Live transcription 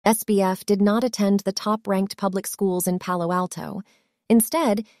SBF did not attend the top-ranked public schools in Palo Alto.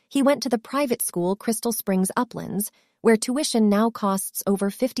 Instead, he went to the private school Crystal Springs Uplands, where tuition now costs over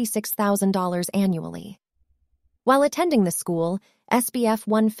 $56,000 annually. While attending the school, SBF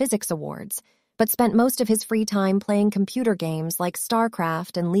won physics awards, but spent most of his free time playing computer games like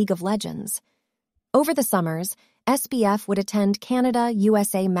StarCraft and League of Legends. Over the summers, SBF would attend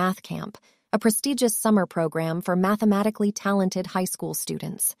Canada-USA Mathcamp, a prestigious summer program for mathematically talented high school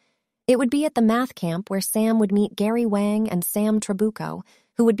students. It would be at the Mathcamp where Sam would meet Gary Wang and Sam Trabooco,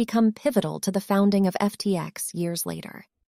 who would become pivotal to the founding of FTX years later.